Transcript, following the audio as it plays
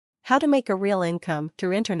How to make a real income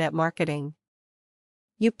through internet marketing.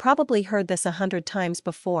 You've probably heard this 100 times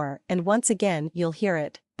before, and once again you'll hear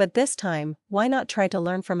it, but this time, why not try to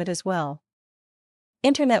learn from it as well?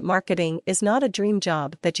 Internet marketing is not a dream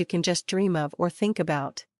job that you can just dream of or think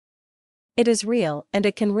about. It is real, and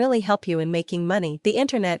it can really help you in making money. The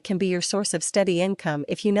internet can be your source of steady income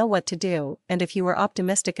if you know what to do, and if you are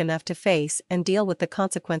optimistic enough to face and deal with the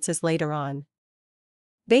consequences later on.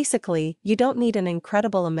 Basically, you don't need an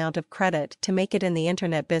incredible amount of credit to make it in the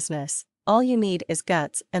internet business. All you need is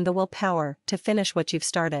guts and the willpower to finish what you've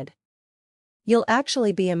started. You'll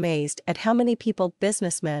actually be amazed at how many people,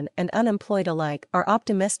 businessmen and unemployed alike, are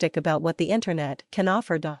optimistic about what the internet can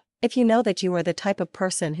offer. If you know that you are the type of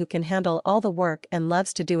person who can handle all the work and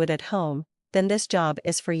loves to do it at home, then this job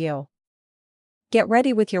is for you. Get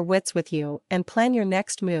ready with your wits with you and plan your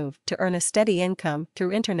next move to earn a steady income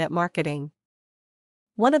through internet marketing.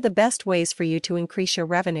 One of the best ways for you to increase your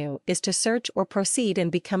revenue is to search or proceed in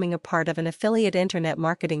becoming a part of an affiliate internet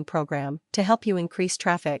marketing program to help you increase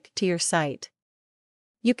traffic to your site.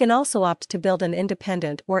 You can also opt to build an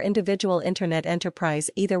independent or individual internet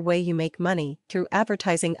enterprise. Either way, you make money through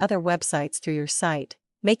advertising other websites through your site.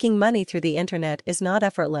 Making money through the internet is not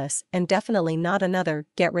effortless and definitely not another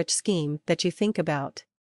get-rich scheme that you think about.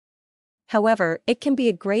 However, it can be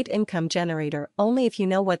a great income generator only if you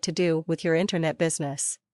know what to do with your internet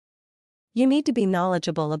business. You need to be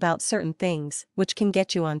knowledgeable about certain things, which can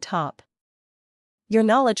get you on top. Your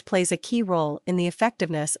knowledge plays a key role in the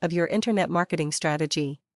effectiveness of your internet marketing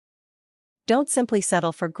strategy. Don't simply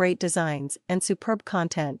settle for great designs and superb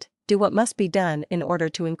content. Do what must be done in order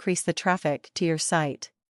to increase the traffic to your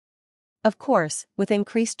site. Of course, with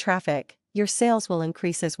increased traffic, your sales will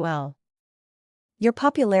increase as well. Your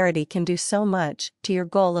popularity can do so much to your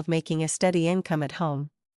goal of making a steady income at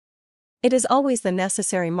home. It is always the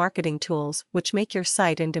necessary marketing tools which make your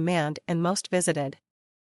site in demand and most visited.